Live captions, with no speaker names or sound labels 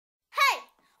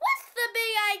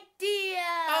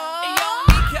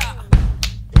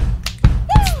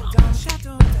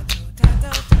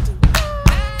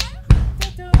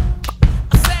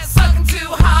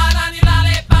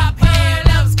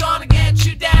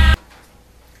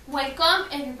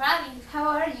everybody, how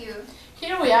are you?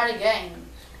 Here we are again,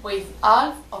 with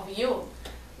all of you.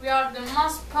 We are the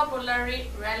most popular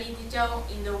reality show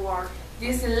in the world.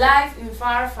 This is live in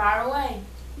far, far away.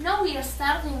 Now we are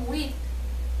starting with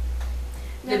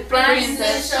The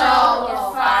Princess Show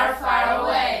of Far, Far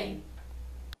Away.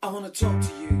 I want to talk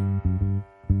to you.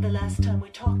 The last time we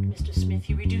talked, Mr. Smith,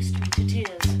 you reduced me to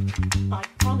tears. I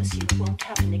promise you it won't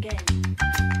happen again.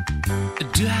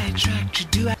 Do I attract you?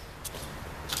 Do I?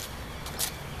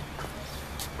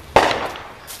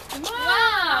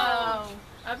 Wow!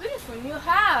 A beautiful new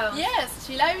house. Yes,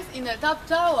 she lives in the top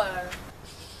tower.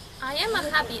 I am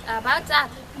happy about that.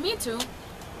 Me too.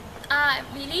 I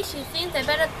believe she thinks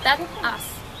better than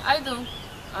us. I do.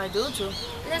 I do too.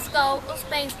 Let's go to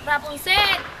space, Rapunzel!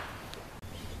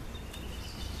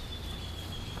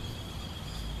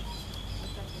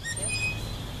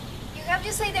 You have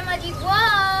to say the magic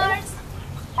words!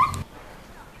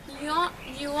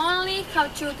 You only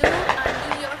have to do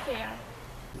undo your hair.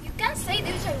 You can't say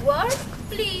the magic words?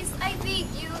 Please, I beg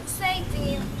you, say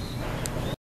them.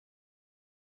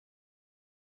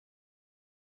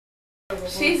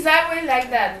 She's always like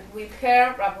that, with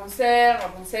her Rapunzel,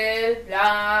 Rapunzel,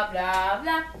 blah, blah,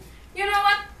 blah. You know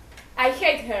what? I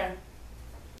hate her.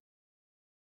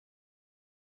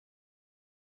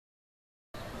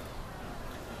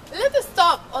 Let's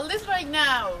stop all this right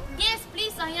now. Yes,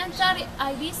 please, I am sorry.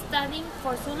 I've been studying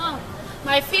for so long.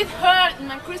 My feet hurt in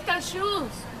my crystal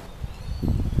shoes.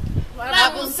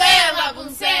 Rapunzel,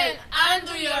 Rapunzel,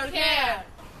 undo your hair.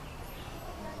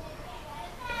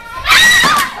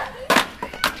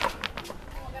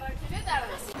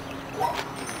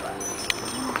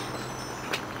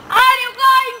 Are you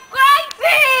going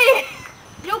crazy?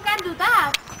 You can do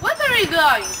that. What are you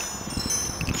doing?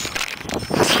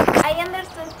 I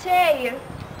understand, chair.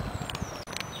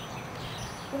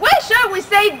 Why should we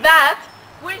say that?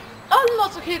 We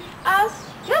almost hit us.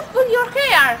 Just put your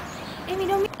hair.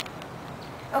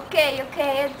 Okay,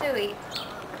 I'll do it.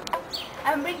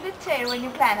 And bring the chair when you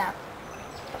climb up.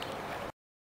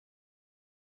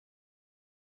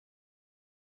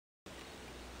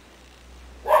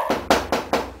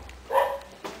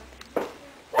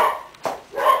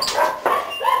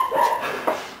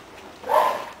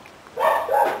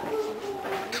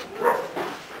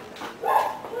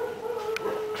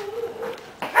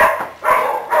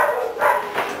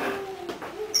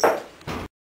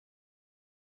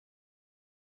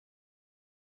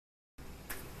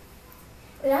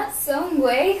 That's some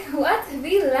way. What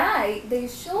we like? The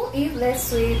show is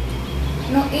less sweet.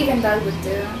 Not even that would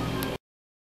do.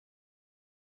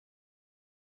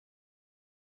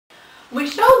 We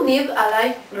shall need a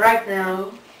light right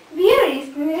now. Where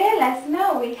is Mirella's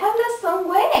now? We have lost some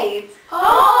weight.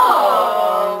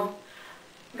 Oh!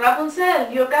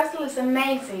 Rapunzel, your castle is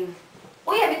amazing.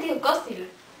 We have a costume.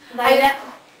 I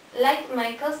like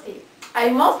my costume. I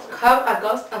must have a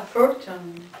ghost of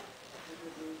fortune.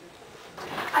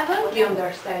 I don't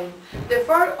understand. The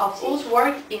four of us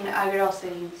work in a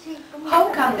grocery.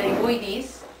 How can they do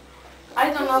this?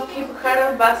 I do not keep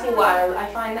her busy while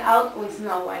I find out with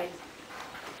Snow White.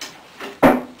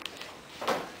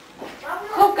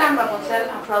 How can Rapunzel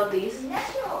afford this?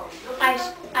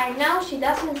 I know she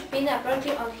doesn't spin a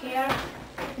project on her,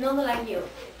 not like you.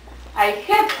 I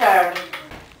hate her.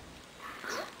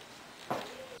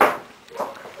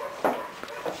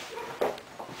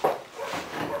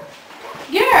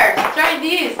 Girls, try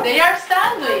this. They are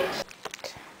sandwich.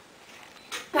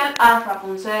 Tell us,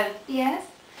 Rapunzel. Yes?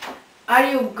 Are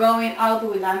you going out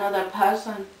with another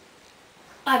person?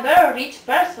 A very rich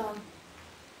person.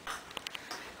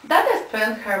 That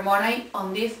spent her money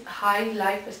on this high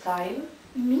lifestyle?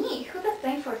 Me? Who has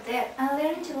time for that? I'm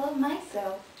learning to love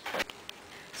myself.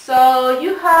 So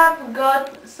you have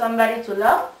got somebody to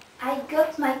love? I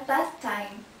got my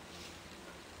pastime.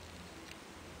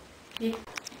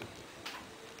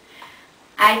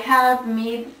 I have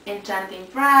met enchanting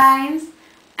prince,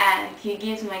 and he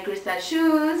gives my crystal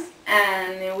shoes,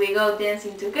 and we go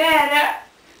dancing together.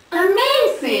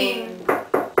 Amazing!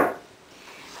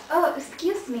 Oh,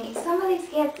 excuse me. Somebody's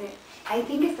getting. I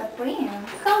think it's a prince.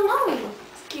 How naughty.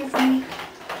 Excuse me.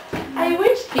 I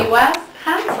wish he was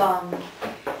handsome.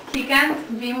 He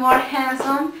can't be more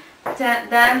handsome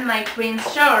than my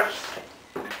Prince George.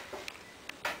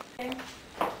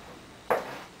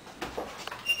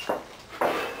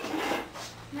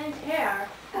 Nice hair.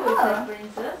 Oh. Who is the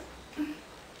princess?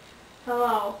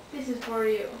 Hello, this is for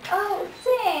you. Oh,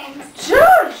 thanks.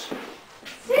 George!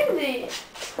 Cindy,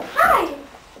 Hi.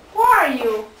 who are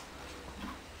you?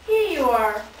 Here you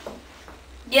are.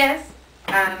 Yes,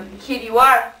 and here you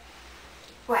are.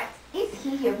 What? Is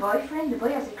he your boyfriend, the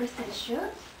boy of the crystal shoes?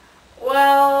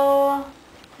 Well,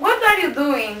 what are you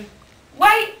doing?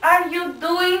 Why are you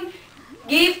doing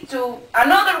gift to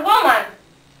another woman?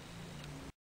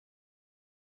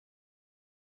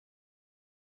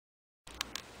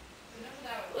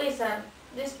 Listen,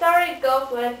 the story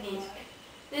goes like this.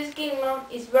 This kingdom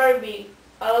is very big,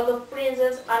 a lot of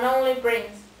princes and only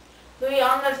prince. Do you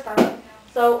understand?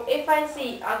 So if I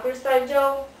see a crystal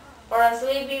jewel or a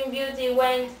sleeping beauty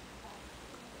waiting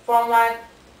for my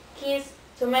kiss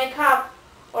to make up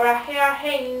or a hair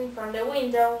hanging from the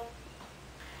window,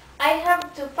 I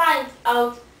have to find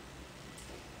out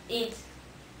it.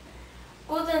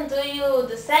 Couldn't do you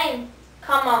the same?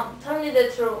 Come on, tell me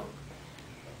the truth.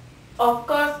 Of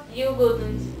course you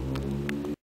wouldn't.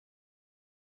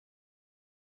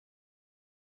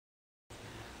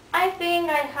 I think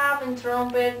I have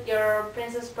interrupted your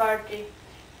princess party.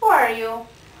 Who are you?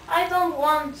 I don't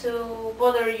want to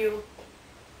bother you.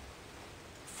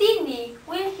 Cindy,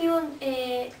 will you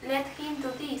let him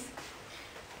do this?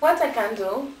 What I can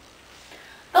do?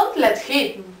 Don't let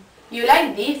him. You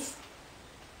like this.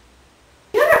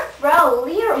 You're a fraud,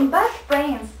 you're a bad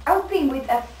prince. Outing with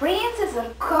a princess or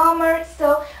commerce,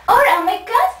 or a my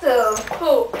castle.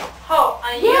 Who? How?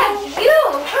 And Yes, you?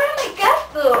 you're a my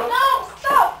castle. No,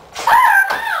 stop!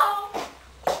 Ah, no!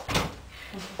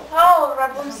 Oh,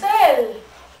 Rapunzel!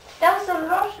 That was so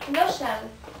Russian.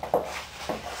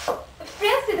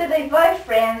 Princess and their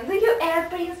boyfriend, do you air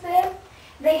princess?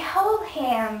 They hold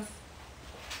hands.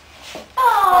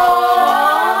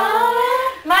 Aww.